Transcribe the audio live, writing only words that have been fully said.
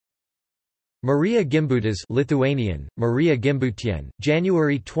Marija Gimbutas, Lithuanian, Marija Gimbutienė,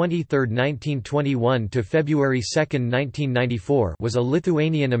 January 23, 1921 to February 2, 1994, was a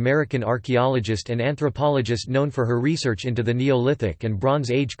Lithuanian-American archaeologist and anthropologist known for her research into the Neolithic and Bronze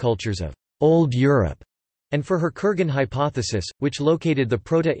Age cultures of Old Europe, and for her Kurgan hypothesis, which located the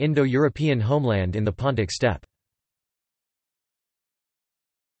Proto-Indo-European homeland in the Pontic steppe.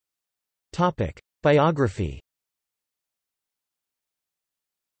 Biography.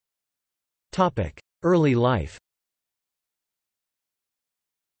 Early life.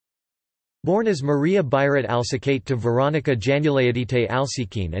 Born as Maria Byrat Alsakate to Veronica Januleadite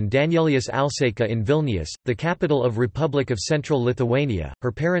Alsikine and Danielius Alseka in Vilnius, the capital of Republic of Central Lithuania,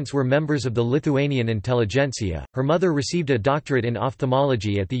 her parents were members of the Lithuanian intelligentsia. Her mother received a doctorate in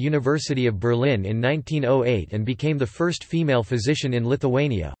ophthalmology at the University of Berlin in 1908 and became the first female physician in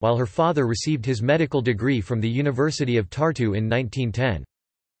Lithuania, while her father received his medical degree from the University of Tartu in 1910.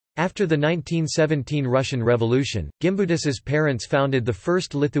 After the 1917 Russian Revolution, Gimbutas's parents founded the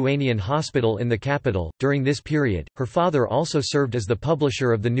first Lithuanian hospital in the capital. During this period, her father also served as the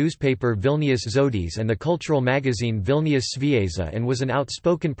publisher of the newspaper Vilnius Žodis and the cultural magazine Vilnius Šviesa and was an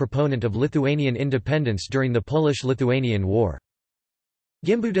outspoken proponent of Lithuanian independence during the Polish-Lithuanian War.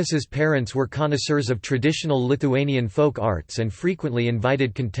 Gimbutas's parents were connoisseurs of traditional Lithuanian folk arts and frequently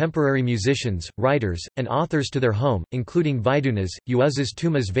invited contemporary musicians, writers, and authors to their home, including Vydūnas, Juozas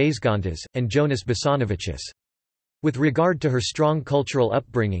Tumas Vaižgantas, and Jonas Basanavičius. With regard to her strong cultural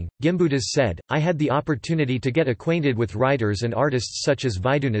upbringing, Gimbutas said, "I had the opportunity to get acquainted with writers and artists such as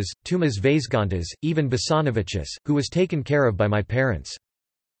Vydūnas, Tumas Vaižgantas, even Basanavičius, who was taken care of by my parents.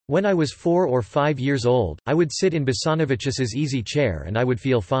 When I was 4 or 5 years old, I would sit in Basanavičius's easy chair and I would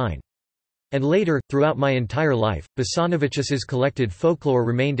feel fine. And later, throughout my entire life, Basanavičius's collected folklore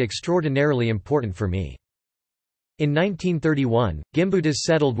remained extraordinarily important for me." In 1931, Gimbutas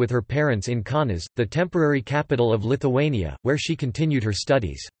settled with her parents in Kaunas, the temporary capital of Lithuania, where she continued her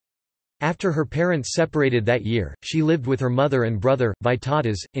studies. After her parents separated that year, she lived with her mother and brother,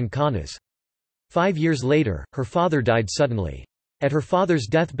 Vytautas, in Kaunas. 5 years later, her father died suddenly. At her father's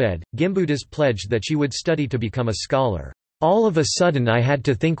deathbed, Gimbutas pledged that she would study to become a scholar. "All of a sudden I had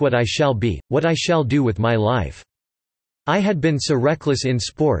to think what I shall be, what I shall do with my life. I had been so reckless in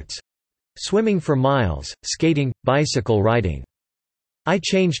sports. Swimming for miles, skating, bicycle riding. I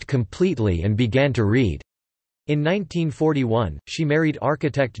changed completely and began to read." In 1941, she married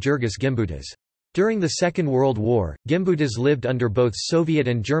architect Jurgis Gimbutas. During the Second World War, Gimbutas lived under both Soviet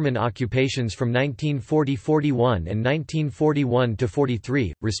and German occupations from 1940–41 and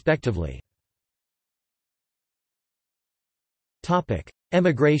 1941–43, respectively.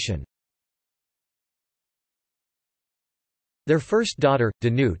 Emigration. Their first daughter,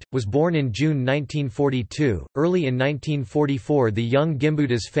 Danute, was born in June 1942. Early in 1944, the young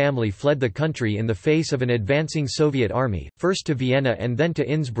Gimbutas family fled the country in the face of an advancing Soviet army, first to Vienna and then to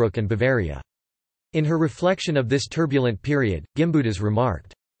Innsbruck and Bavaria. In her reflection of this turbulent period, Gimbutas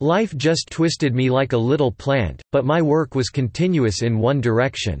remarked, "Life just twisted me like a little plant, but my work was continuous in one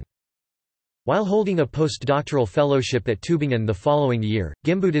direction." While holding a postdoctoral fellowship at Tübingen the following year,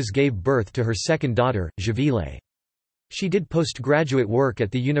 Gimbutas gave birth to her second daughter, Živile. She did postgraduate work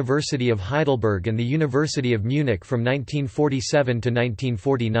at the University of Heidelberg and the University of Munich from 1947 to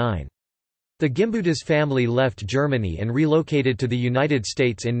 1949. The Gimbutas family left Germany and relocated to the United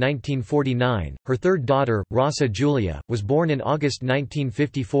States in 1949. Her third daughter, Rasa Julia, was born in August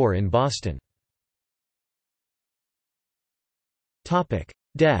 1954 in Boston.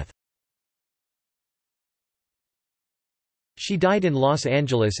 Death. She died in Los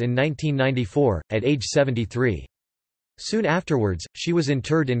Angeles in 1994, at age 73. Soon afterwards, she was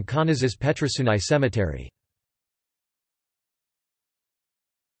interred in Kaunas's Petrasunai Cemetery.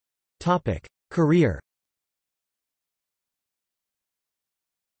 Career.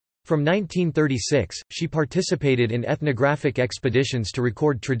 From 1936, she participated in ethnographic expeditions to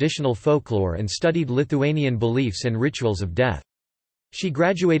record traditional folklore and studied Lithuanian beliefs and rituals of death. She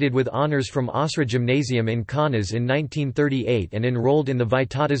graduated with honors from Osra Gymnasium in Kaunas in 1938 and enrolled in the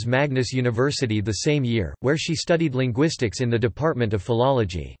Vytautas Magnus University the same year, where she studied linguistics in the Department of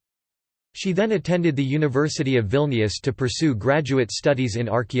Philology. She then attended the University of Vilnius to pursue graduate studies in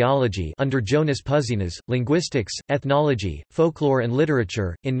archaeology under Jonas Puzinas, linguistics, ethnology, folklore and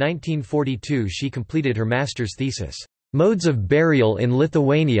literature. In 1942 she completed her master's thesis, "Modes of Burial in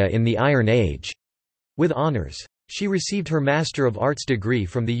Lithuania in the Iron Age", with honors. She received her Master of Arts degree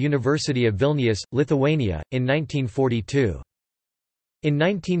from the University of Vilnius, Lithuania, in 1942. In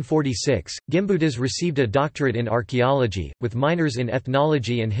 1946, Gimbutas received a doctorate in archaeology, with minors in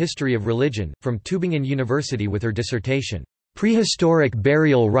ethnology and history of religion, from Tübingen University with her dissertation, Prehistoric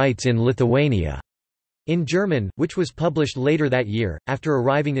Burial Rites in Lithuania, in German, which was published later that year. After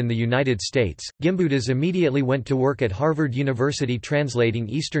arriving in the United States, Gimbutas immediately went to work at Harvard University translating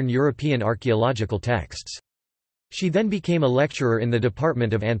Eastern European archaeological texts. She then became a lecturer in the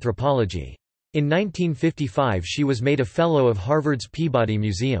Department of Anthropology. In 1955 she was made a Fellow of Harvard's Peabody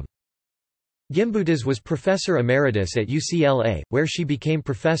Museum. Gimbutas was Professor Emeritus at UCLA, where she became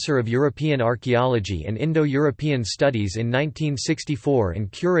Professor of European Archaeology and Indo-European Studies in 1964 and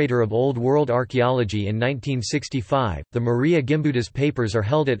Curator of Old World Archaeology in 1965. The Marija Gimbutas papers are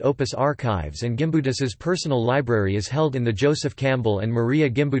held at Opus Archives, and Gimbutas's personal library is held in the Joseph Campbell and Marija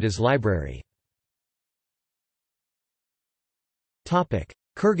Gimbutas Library.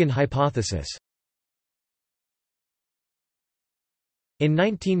 Kurgan hypothesis. In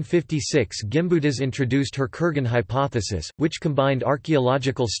 1956 Gimbutas introduced her Kurgan hypothesis, which combined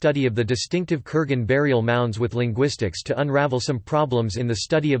archaeological study of the distinctive Kurgan burial mounds with linguistics to unravel some problems in the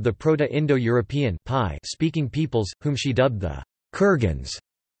study of the Proto-Indo-European speaking peoples, whom she dubbed the Kurgans,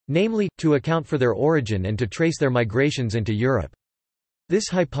 namely, to account for their origin and to trace their migrations into Europe. This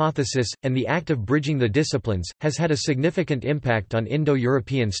hypothesis, and the act of bridging the disciplines, has had a significant impact on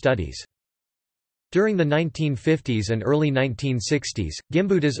Indo-European studies. During the 1950s and early 1960s,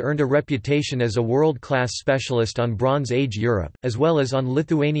 Gimbutas earned a reputation as a world-class specialist on Bronze Age Europe, as well as on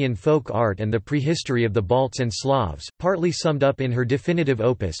Lithuanian folk art and the prehistory of the Balts and Slavs, partly summed up in her definitive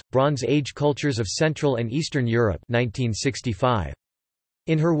opus, Bronze Age Cultures of Central and Eastern Europe 1965.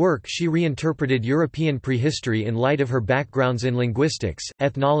 In her work she reinterpreted European prehistory in light of her backgrounds in linguistics,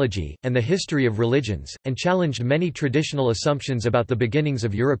 ethnology, and the history of religions, and challenged many traditional assumptions about the beginnings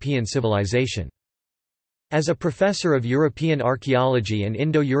of European civilization. As a professor of European archaeology and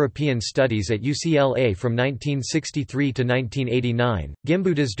Indo-European studies at UCLA from 1963 to 1989,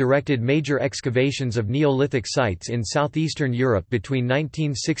 Gimbutas directed major excavations of Neolithic sites in southeastern Europe between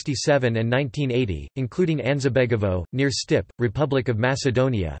 1967 and 1980, including Anzabegovo, near Stip, Republic of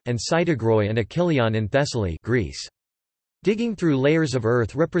Macedonia, and Sitagroi and Achilleon in Thessaly, Greece. Digging through layers of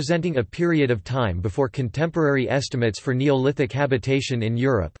earth representing a period of time before contemporary estimates for Neolithic habitation in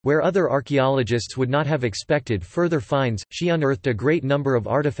Europe, where other archaeologists would not have expected further finds, she unearthed a great number of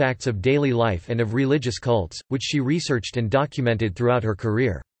artifacts of daily life and of religious cults, which she researched and documented throughout her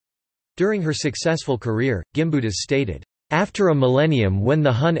career. During her successful career, Gimbutas stated, "After a millennium when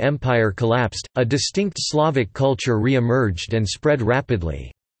the Hun Empire collapsed, a distinct Slavic culture re-emerged and spread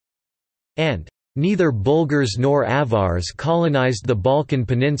rapidly." And neither Bulgars nor Avars colonized the Balkan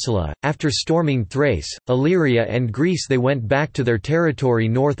Peninsula. After storming Thrace, Illyria, and Greece, they went back to their territory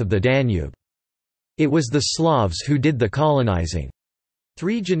north of the Danube. It was the Slavs who did the colonizing.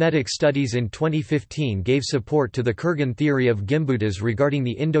 3 genetic studies in 2015 gave support to the Kurgan theory of Gimbutas regarding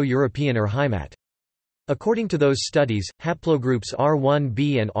the Indo-European Urheimat. According to those studies, haplogroups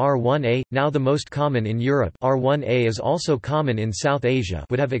R1b and R1a, now the most common in Europe, R1a is also common in South Asia,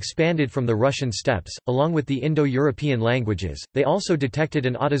 would have expanded from the Russian steppes, along with the Indo-European languages. They also detected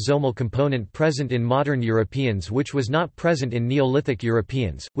an autosomal component present in modern Europeans which was not present in Neolithic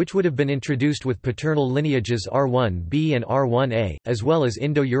Europeans, which would have been introduced with paternal lineages R1b and R1a, as well as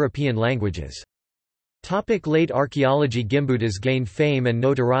Indo-European languages. Late archaeology. Gimbutas gained fame and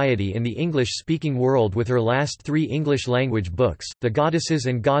notoriety in the English-speaking world with her last 3 English-language books, The Goddesses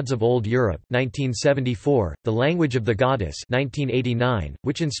and Gods of Old Europe 1974, The Language of the Goddess 1989,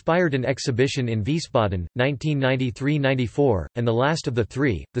 which inspired an exhibition in Wiesbaden, 1993–94, and the last of the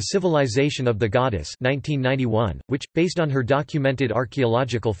 3, The Civilization of the Goddess 1991, which, based on her documented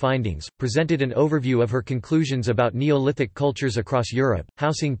archaeological findings, presented an overview of her conclusions about Neolithic cultures across Europe,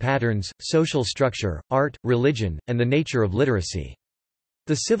 housing patterns, social structure, art, religion, and the nature of literacy.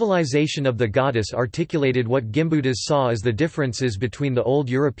 The Civilization of the Goddess articulated what Gimbutas saw as the differences between the Old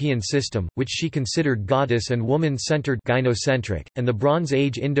European system, which she considered goddess and woman-centered gynocentric, and the Bronze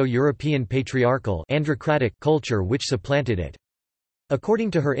Age Indo-European patriarchal androcratic culture which supplanted it.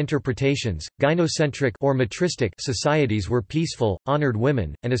 According to her interpretations, gynocentric or matristic societies were peaceful, honored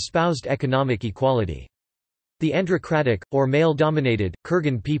women, and espoused economic equality. The androcratic, or male-dominated,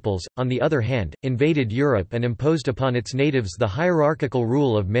 Kurgan peoples, on the other hand, invaded Europe and imposed upon its natives the hierarchical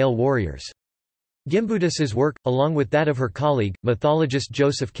rule of male warriors. Gimbutas's work, along with that of her colleague, mythologist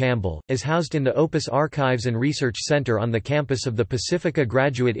Joseph Campbell, is housed in the Opus Archives and Research Center on the campus of the Pacifica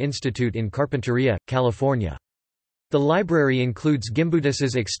Graduate Institute in Carpinteria, California. The library includes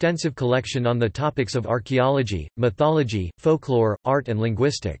Gimbutas's extensive collection on the topics of archaeology, mythology, folklore, art and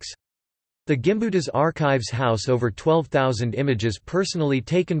linguistics. The Gimbutas archives house over 12,000 images personally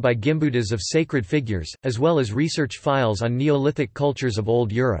taken by Gimbutas of sacred figures, as well as research files on Neolithic cultures of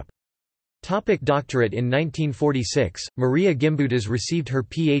Old Europe. Doctorate. In 1946, Marija Gimbutas received her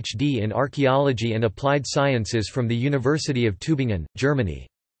Ph.D. in archaeology and applied sciences from the University of Tübingen, Germany.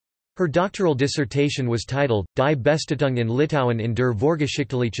 Her doctoral dissertation was titled, Die Bestattung in Litauen in der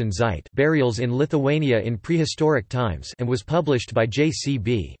Vorgeschichtlichen Zeit, Burials in Lithuania in Prehistoric Times, and was published by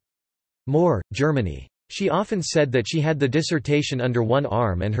J.C.B. Moore, Germany. She often said that she had the dissertation under one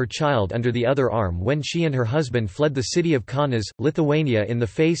arm and her child under the other arm when she and her husband fled the city of Kaunas, Lithuania in the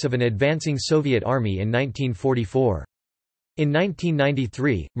face of an advancing Soviet army in 1944. In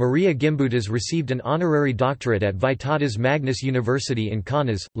 1993, Marija Gimbutas received an honorary doctorate at Vytautas Magnus University in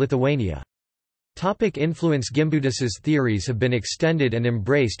Kaunas, Lithuania. Influence. Gimbutas's theories have been extended and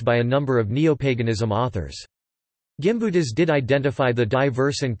embraced by a number of neopaganism authors. Gimbutas did identify the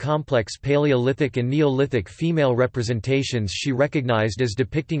diverse and complex Paleolithic and Neolithic female representations she recognized as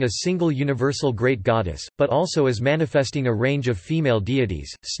depicting a single universal great goddess, but also as manifesting a range of female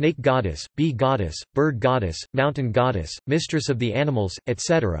deities: snake goddess, bee goddess, bird goddess, mountain goddess, mistress of the animals,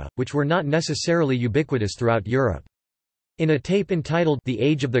 etc., which were not necessarily ubiquitous throughout Europe. In a tape entitled The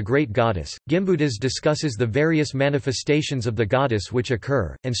Age of the Great Goddess, Gimbutas discusses the various manifestations of the goddess which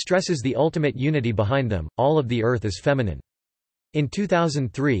occur, and stresses the ultimate unity behind them: all of the earth is feminine. In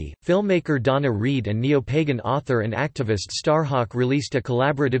 2003, filmmaker Donna Reed and neo-pagan author and activist Starhawk released a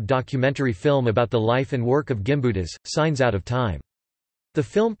collaborative documentary film about the life and work of Gimbutas, Signs Out of Time. The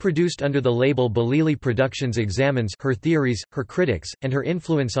film, produced under the label Balili Productions, examines her theories, her critics, and her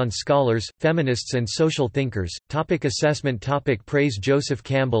influence on scholars, feminists and social thinkers. Assessment. Praise. Joseph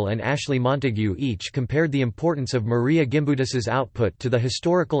Campbell and Ashley Montague each compared the importance of Marija Gimbutas's output to the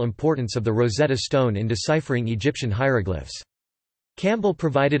historical importance of the Rosetta Stone in deciphering Egyptian hieroglyphs. Campbell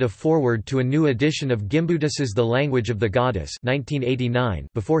provided a foreword to a new edition of Gimbutas's The Language of the Goddess 1989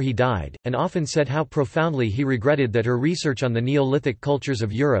 before he died, and often said how profoundly he regretted that her research on the Neolithic cultures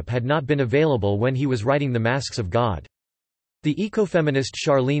of Europe had not been available when he was writing The Masks of God. The ecofeminist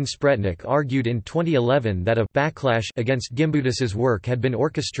Charlene Spretnik argued in 2011 that a backlash against Gimbutas's work had been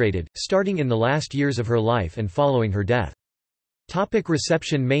orchestrated, starting in the last years of her life and following her death.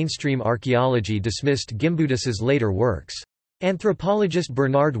 Reception. Mainstream archaeology dismissed Gimbutas's later works. Anthropologist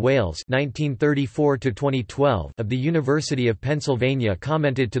Bernard Wales (1934–2012) of the University of Pennsylvania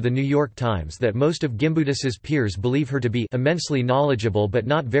commented to The New York Times that most of Gimbutas's peers believe her to be immensely knowledgeable but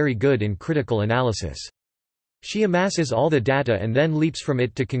not very good in critical analysis. She amasses all the data and then leaps from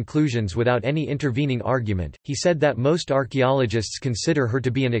it to conclusions without any intervening argument. He said that most archaeologists consider her to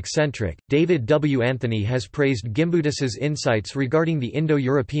be an eccentric. David W. Anthony has praised Gimbutas's insights regarding the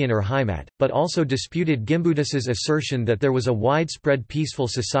Indo-European or Heimat, but also disputed Gimbutas's assertion that there was a widespread peaceful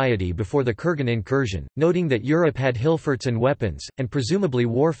society before the Kurgan incursion, noting that Europe had hillforts and weapons, and presumably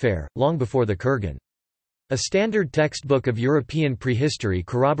warfare, long before the Kurgan. A standard textbook of European prehistory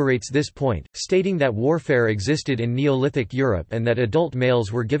corroborates this point, stating that warfare existed in Neolithic Europe and that adult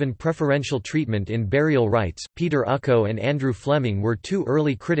males were given preferential treatment in burial rites. Peter Ucko and Andrew Fleming were two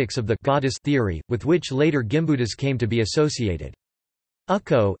early critics of the goddess theory, with which later Gimbutas came to be associated.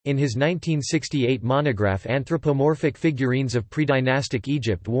 Ucko, in his 1968 monograph Anthropomorphic Figurines of Predynastic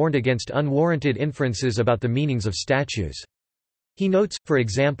Egypt, warned against unwarranted inferences about the meanings of statues. He notes, for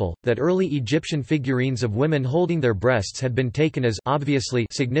example, that early Egyptian figurines of women holding their breasts had been taken as obviously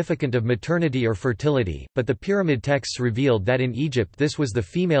significant of maternity or fertility, but the pyramid texts revealed that in Egypt this was the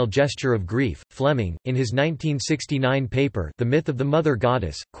female gesture of grief. Fleming, in his 1969 paper The Myth of the Mother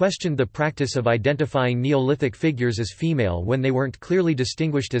Goddess, questioned the practice of identifying Neolithic figures as female when they weren't clearly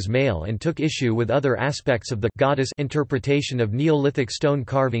distinguished as male and took issue with other aspects of the goddess interpretation of Neolithic stone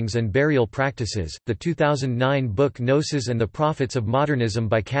carvings and burial practices. The 2009 book Gnosis and the Prophets of Modernism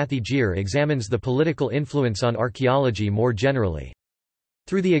by Kathy Geer examines the political influence on archaeology more generally.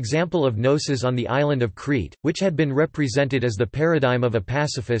 Through the example of Gnosis on the island of Crete, which had been represented as the paradigm of a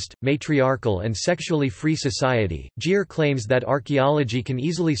pacifist, matriarchal and sexually free society, Geer claims that archaeology can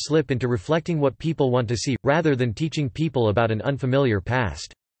easily slip into reflecting what people want to see, rather than teaching people about an unfamiliar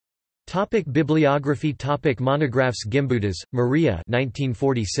past. Bibliography. Monographs. Gimbutas, Marija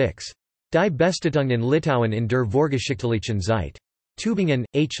 1946. Die Bestattung in Litauen in der Vorgeschichtlichen Zeit. Tübingen,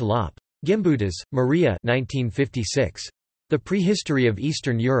 H. Lopp. Gimbutas, Marija 1956. The Prehistory of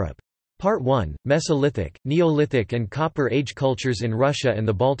Eastern Europe. Part 1, Mesolithic, Neolithic and Copper Age Cultures in Russia and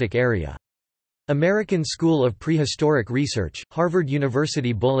the Baltic Area. American School of Prehistoric Research, Harvard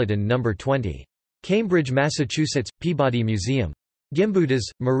University Bulletin No. 20. Cambridge, Massachusetts, Peabody Museum. Gimbutas,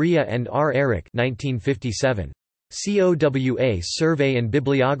 Marija and R. Eric 1957. COWA Survey and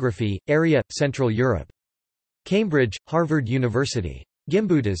Bibliography, Area, Central Europe. Cambridge, Harvard University.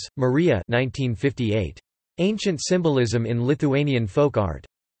 Gimbutas, Marija 1958. Ancient Symbolism in Lithuanian Folk Art.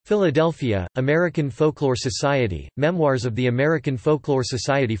 Philadelphia, American Folklore Society, Memoirs of the American Folklore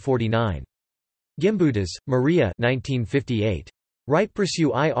Society 49. Gimbutas, Marija 1958.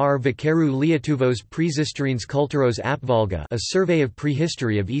 Rytprasiu ir Vakarų Lietuvos Preistorines Kultūros Apžvalga, A Survey of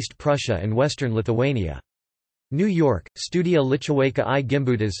Prehistory of East Prussia and Western Lithuania. New York, Studia Litauica I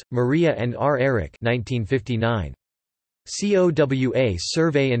Gimbutas, Marija and R. Eric 1959. COWA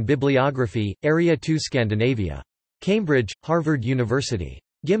Survey and Bibliography, Area 2 Scandinavia. Cambridge, Harvard University.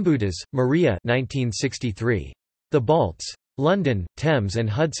 Gimbutas, Marija 1963. The Balts. London, Thames and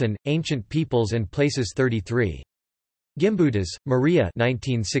Hudson, Ancient Peoples and Places 33. Gimbutas, Marija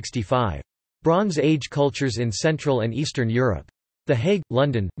 1965. Bronze Age Cultures in Central and Eastern Europe. The Hague,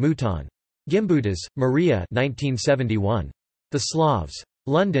 London, Mouton. Gimbutas, Marija 1971. The Slavs.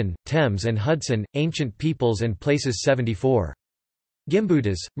 London, Thames and Hudson, Ancient Peoples and Places 74.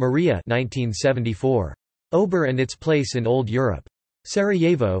 Gimbutas, Marija 1974. Ober and its Place in Old Europe.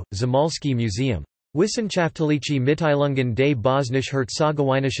 Sarajevo, Zamalski Museum. Wissenschaftliche Mitteilungen des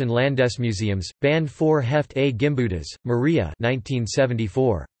Bosnisch-Herzegowinischen Landesmuseums, Band 4 Heft A. Gimbutas, Marija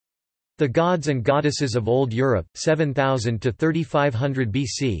 1974. The Gods and Goddesses of Old Europe, 7000 to 3500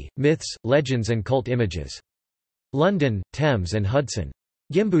 BC, Myths, Legends and Cult Images. London, Thames and Hudson.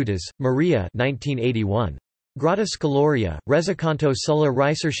 Gimbutas, Marija 1981. Grata Scaloria, Resoconto sulla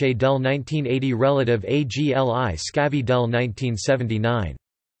ricerche del 1980 relative a gli scavi del 1979.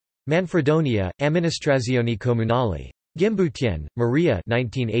 Manfredonia, Amministrazioni Comunali. Gimbutien, Marija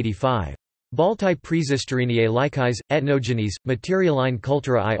 1985. Baltai Preistoriniae Laikais, Etnogenies, Materialine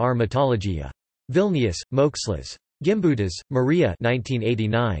Cultura ir Mythologia. Vilnius, Mokslas. Gimbutas, Marija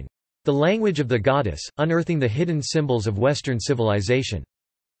 1989. The Language of the Goddess, Unearthing the Hidden Symbols of Western Civilization.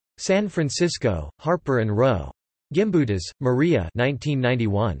 San Francisco, Harper and Row. Gimbutas, Marija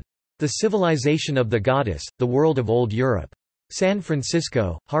 1991. The Civilization of the Goddess, The World of Old Europe. San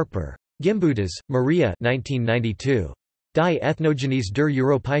Francisco, Harper. Gimbutas, Marija 1992. Die Ethnogenies der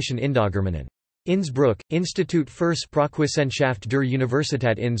Europäischen Indogermanen. Innsbruck, Institut für Sprachwissenschaft der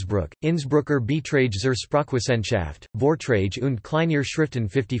Universität Innsbruck, Innsbrucker Beiträge zur Sprachwissenschaft, Vorträge und Kleine Schriften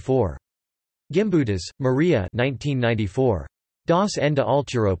 54. Gimbutas, Marija 1994. Das Ende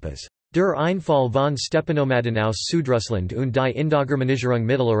Alteuropas. Der Einfall von Stepanomaden aus Südrussland und die Indogermanisierung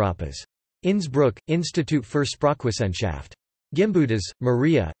Mitteleuropas. Innsbruck, Institut für Sprachwissenschaft. Gimbutas,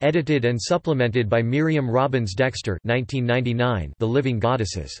 Marija, edited and supplemented by Miriam Robbins Dexter 1999, The Living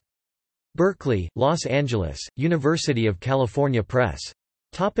Goddesses. Berkeley, Los Angeles, University of California Press.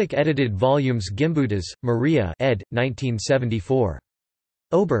 Topic edited volumes. Gimbutas, Marija ed. 1974.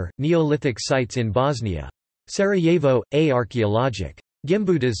 Ober, Neolithic Sites in Bosnia. Sarajevo, A. Archaeologic.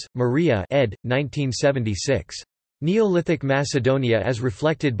 Gimbutas, Marija ed. 1976. Neolithic Macedonia as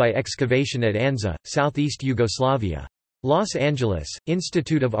reflected by excavation at Anza, southeast Yugoslavia. Los Angeles,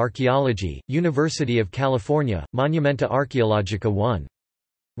 Institute of Archaeology, University of California, Monumenta Archeologica 1.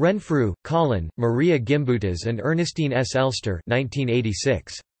 Renfrew, Colin, Marija Gimbutas and Ernestine S. Elster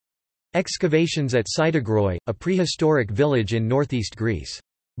 1986. Excavations at Sitagroi, a prehistoric village in northeast Greece.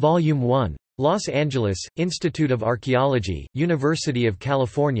 Volume 1. Los Angeles, Institute of Archaeology, University of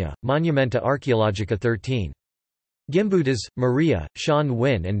California, Monumenta Archeologica 13. Gimbutas, Marija, Sean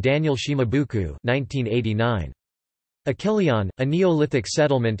Wynne and Daniel Shimabuku 1989. Achilleon, a Neolithic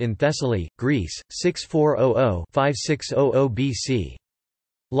settlement in Thessaly, Greece, 6400–5600 BC.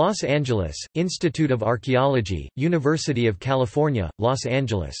 Los Angeles, Institute of Archaeology, University of California, Los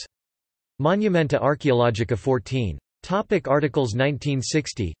Angeles. Monumenta Archeologica 14. Topic articles.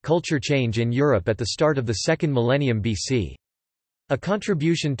 1960, Culture Change in Europe at the Start of the Second Millennium BC. A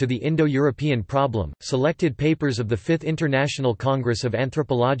Contribution to the Indo-European Problem, Selected Papers of the Fifth International Congress of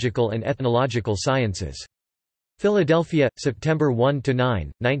Anthropological and Ethnological Sciences. Philadelphia, September 1–9,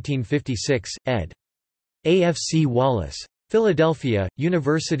 1956, ed. AFC Wallace. Philadelphia,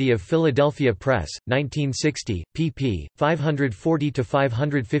 University of Philadelphia Press, 1960, pp.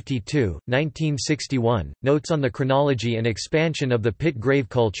 540–552, 1961. Notes on the Chronology and Expansion of the Pit Grave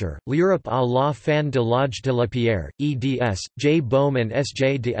Culture, L'Europe à la fin de l'âge de la pierre, eds. J. Bohm and S.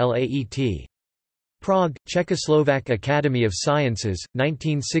 J. de Laet. Prague, Czechoslovak Academy of Sciences,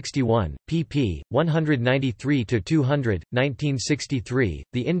 1961, pp. 193–200, 1963,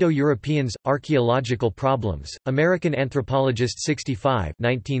 The Indo-Europeans, Archaeological Problems, American Anthropologist 65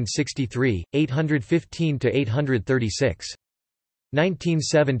 1963, 815–836.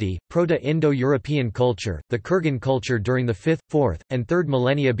 1970, Proto-Indo-European Culture, the Kurgan Culture during the 5th, 4th, and 3rd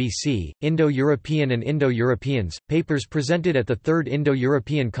millennia BC, Indo-European and Indo-Europeans, papers presented at the 3rd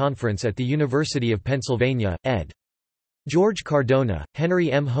Indo-European Conference at the University of Pennsylvania, ed. George Cardona,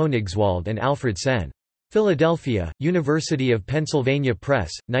 Henry M. Honigswald and Alfred Sen. Philadelphia, University of Pennsylvania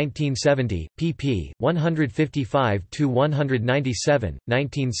Press, 1970, pp. 155–197,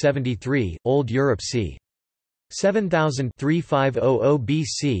 1973, Old Europe c. 7000-3500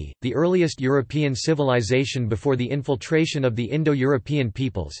 BC, the earliest European civilization before the infiltration of the Indo-European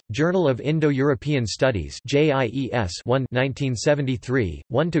peoples, Journal of Indo-European Studies JIES 1 1973,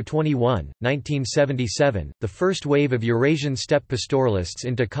 1–21, 1977, the first wave of Eurasian steppe pastoralists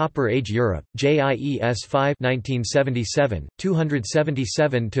into Copper Age Europe, JIES 5 1977,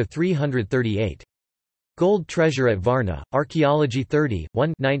 277–338. Gold Treasure at Varna, Archaeology 30,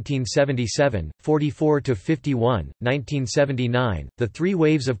 1 1977, 44–51, 1979, The Three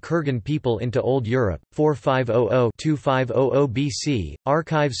Waves of Kurgan People into Old Europe, 4500–2500 BC,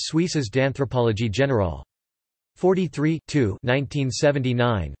 Archives Suisses d'Anthropologie Générale. 43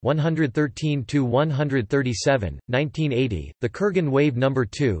 1979, 113–137, 1980, The Kurgan Wave No.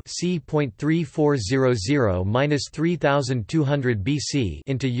 2 c.3400–3200 BC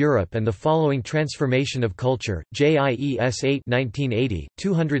into Europe and the following transformation of culture, JIES 8 1980,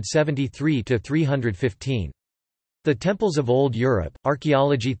 273–315. The Temples of Old Europe,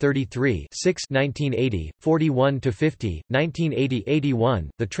 Archaeology 33 6 1980, 41–50, 1980–81,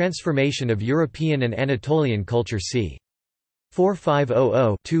 The Transformation of European and Anatolian Culture c.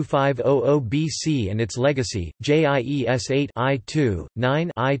 4500–2500 BC and its legacy, JIES 8 I2,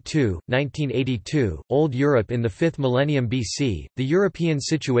 9 I2, 1982, Old Europe in the 5th millennium BC, The European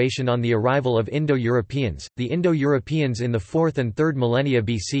Situation on the Arrival of Indo-Europeans, The Indo-Europeans in the 4th and 3rd millennia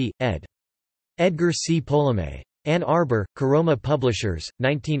BC, ed. Edgar C. Polome. Ann Arbor, Karoma Publishers,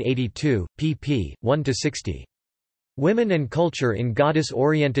 1982, pp. 1–60. Women and Culture in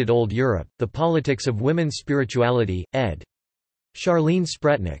Goddess-Oriented Old Europe, The Politics of Women's Spirituality, ed. Charlene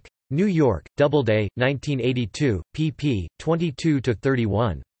Spretnak. New York, Doubleday, 1982, pp.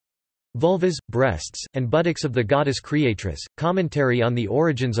 22–31. Vulvas, Breasts, and Buttocks of the Goddess Creatress, Commentary on the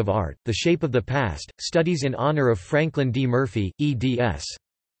Origins of Art, The Shape of the Past, Studies in Honor of Franklin D. Murphy, eds.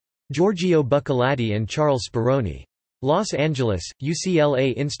 Giorgio Buccolati and Charles Speroni. Los Angeles,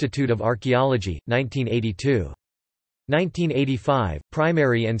 UCLA Institute of Archaeology, 1982. 1985,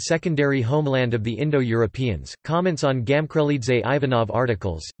 Primary and Secondary Homeland of the Indo-Europeans, Comments on Gamkrelidze Ivanov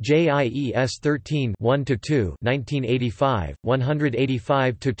Articles, JIES 13 1–2 1985,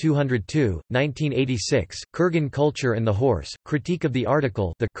 185–202, 1986, Kurgan Culture and the Horse, Critique of the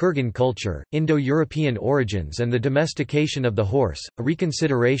Article The Kurgan Culture, Indo-European Origins and the Domestication of the Horse, A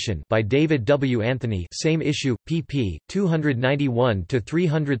Reconsideration by David W. Anthony, same issue, pp.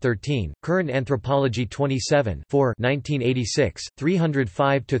 291–313, Current Anthropology 27 4 1986,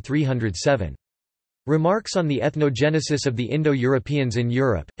 305–307. Remarks on the Ethnogenesis of the Indo-Europeans in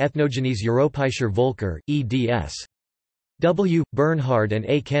Europe, Ethnogenes Europäischer Völker, eds. W. Bernhard and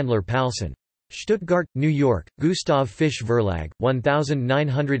A. Candler Palsen. Stuttgart, New York, Gustav Fisch Verlag,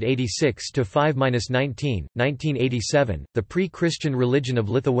 1986–5–19, 1987, The Pre-Christian Religion of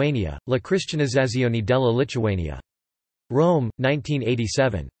Lithuania, La Cristianizzazione della Lituania. Rome,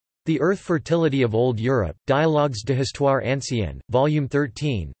 1987. The Earth Fertility of Old Europe, Dialogues de Histoire Ancienne, Volume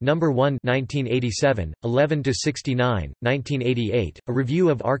 13, No. 1 1987, 11–69, 1988, A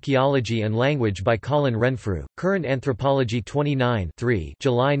Review of Archaeology and Language by Colin Renfrew, Current Anthropology 29 3,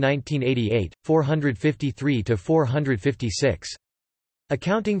 July 1988, 453–456.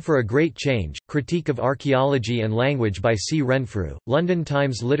 Accounting for a Great Change, Critique of Archaeology and Language by C. Renfrew, London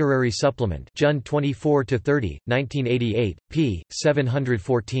Times Literary Supplement June 24–30, 1988, p.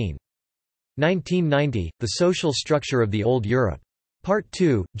 714. 1990, The Social Structure of the Old Europe. Part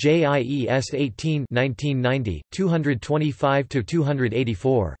 2, JIES 18 1990,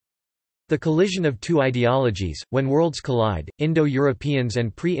 225–284. The Collision of Two Ideologies, When Worlds Collide, Indo-Europeans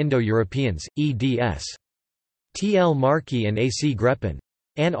and Pre-Indo-Europeans, eds. T. L. Markey and A. C. Greppin.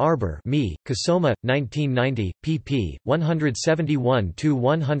 Ann Arbor, Me, Kasoma, 1990, pp.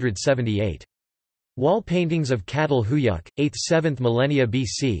 171–178. Wall Paintings of Cattle Huyuk, 8th–7th millennia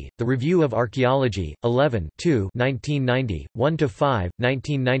BC, The Review of Archaeology, 11 2 1990, 1–5,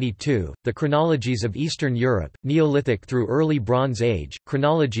 1992, The Chronologies of Eastern Europe, Neolithic through Early Bronze Age,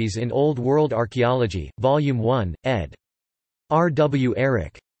 Chronologies in Old World Archaeology, Volume 1, ed. R. W.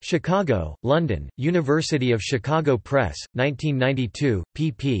 Eric. Chicago, London, University of Chicago Press, 1992,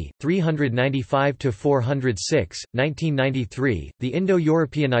 pp. 395–406, 1993, The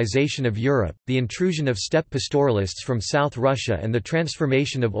Indo-Europeanization of Europe, The Intrusion of Steppe Pastoralists from South Russia and the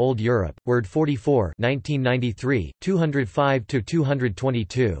Transformation of Old Europe, Word 44 1993,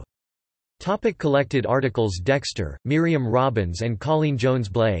 205–222. Topic collected articles Dexter, Miriam Robbins and Colleen Jones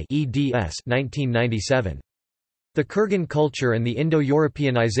Blay eds 1997. The Kurgan Culture and the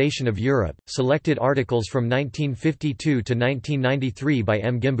Indo-Europeanization of Europe, selected articles from 1952 to 1993 by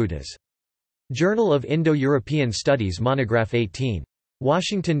M. Gimbutas. Journal of Indo-European Studies Monograph 18.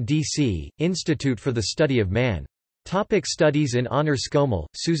 Washington, D.C., Institute for the Study of Man. Topic Studies in Honor Skomel,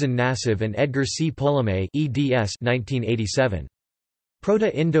 Susan Nassif and Edgar C. Polome eds 1987.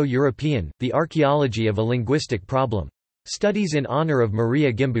 Proto-Indo-European, The Archaeology of a Linguistic Problem. Studies in Honor of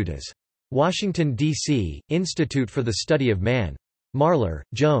Marija Gimbutas. Washington, D.C., Institute for the Study of Man. Marler,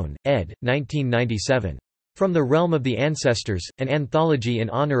 Joan, ed. 1997. From the Realm of the Ancestors, an Anthology in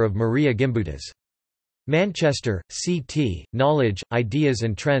Honor of Marija Gimbutas. Manchester, C.T., Knowledge, Ideas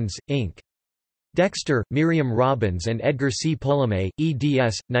and Trends, Inc. Dexter, Miriam Robbins and Edgar C. Polome,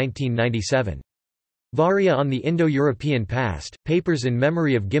 eds. 1997. Varia on the Indo-European Past, Papers in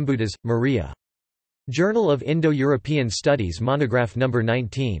Memory of Gimbutas, Maria. Journal of Indo-European Studies Monograph No.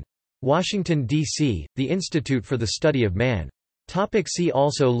 19. Washington, D.C., The Institute for the Study of Man. See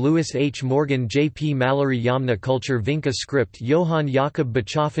also Lewis H. Morgan J. P. Mallory Yamna Culture Vinca Script Johann Jakob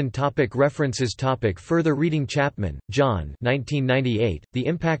Bachofen References Further reading Chapman, John 1998, The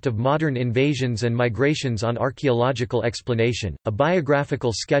Impact of Modern Invasions and Migrations on Archaeological Explanation, a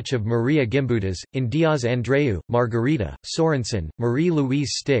biographical sketch of Marija Gimbutas, in Diaz Andreu, Margarita, Sorensen,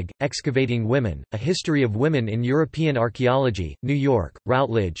 Marie-Louise Stig, Excavating Women, A History of Women in European Archaeology, New York,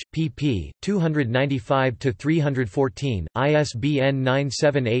 Routledge, pp. 295–314, ISBN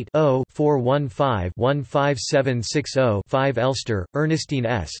 978-0-415-15760-5 Elster, Ernestine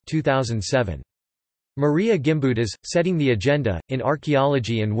S. 2007. Marija Gimbutas, Setting the Agenda, in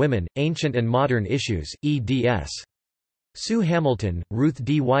Archaeology and Women, Ancient and Modern Issues, eds. Sue Hamilton, Ruth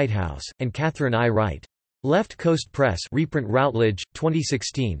D. Whitehouse, and Catherine I. Wright. Left Coast Press reprint Routledge,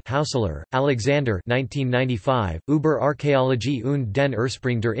 2016 Haussler, Alexander 1995, Über Archäologie und den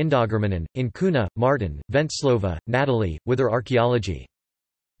Ursprung der Indogermanen, in Kuna, Martin, Ventslova, Natalie, Wither Archaeology.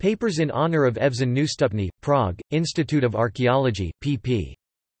 Papers in Honor of Evžen Neustupny, Prague, Institute of Archaeology, pp.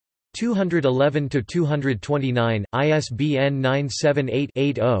 211–229, ISBN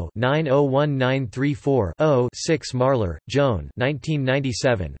 978-80-901934-0-6 Marler, Joan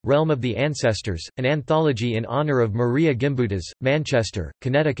 1997, Realm of the Ancestors, an Anthology in Honor of Marija Gimbutas, Manchester,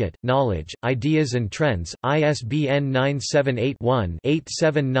 Connecticut, Knowledge, Ideas and Trends, ISBN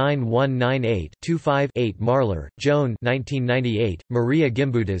 978-1-879198-25-8 Marler, Joan 1998, Marija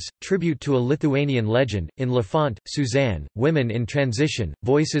Gimbutas, Tribute to a Lithuanian Legend, in Lafont, Suzanne, Women in Transition,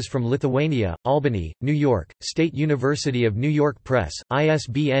 Voices from Lithuania, Albany, New York, State University of New York Press,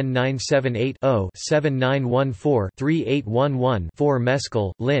 ISBN 978-0-7914-3811-4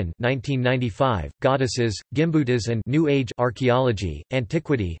 Meskel, Lynn 1995, Goddesses, Gimbutas and New Age Archaeology,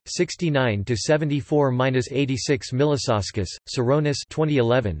 Antiquity, 69–74–86 Milosauskas, Saronis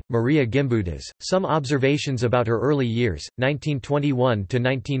 2011, Marija Gimbutas, Some Observations about Her Early Years,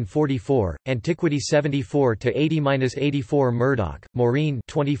 1921–1944, Antiquity 74–80–84 Murdoch, Maureen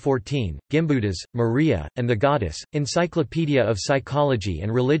 2014, Gimbutas, Maria, and the Goddess, Encyclopedia of Psychology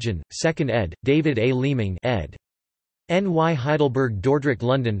and Religion, 2nd ed., David A. Leeming ed. N.Y. Heidelberg Dordrecht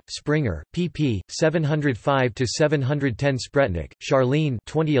London, Springer, pp. 705–710 Spretnik, Charlene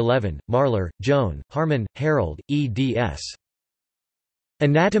 2011, Marler, Joan, Harmon, Harold, eds.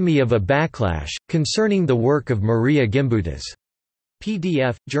 Anatomy of a Backlash, Concerning the Work of Marija Gimbutas.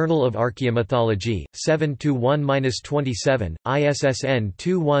 PDF, Journal of Archaeomythology, 7–1–27, ISSN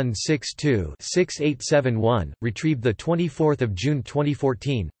 2162-6871, retrieved 24 June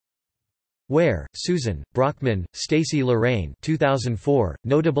 2014. Ware, Susan, Brockman, Stacy Lorraine 2004,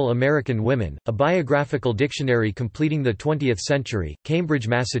 Notable American Women, A Biographical Dictionary Completing the 20th Century, Cambridge,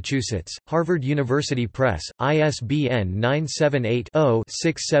 Massachusetts, Harvard University Press, ISBN 978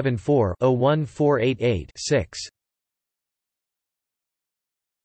 0-674-01488-6.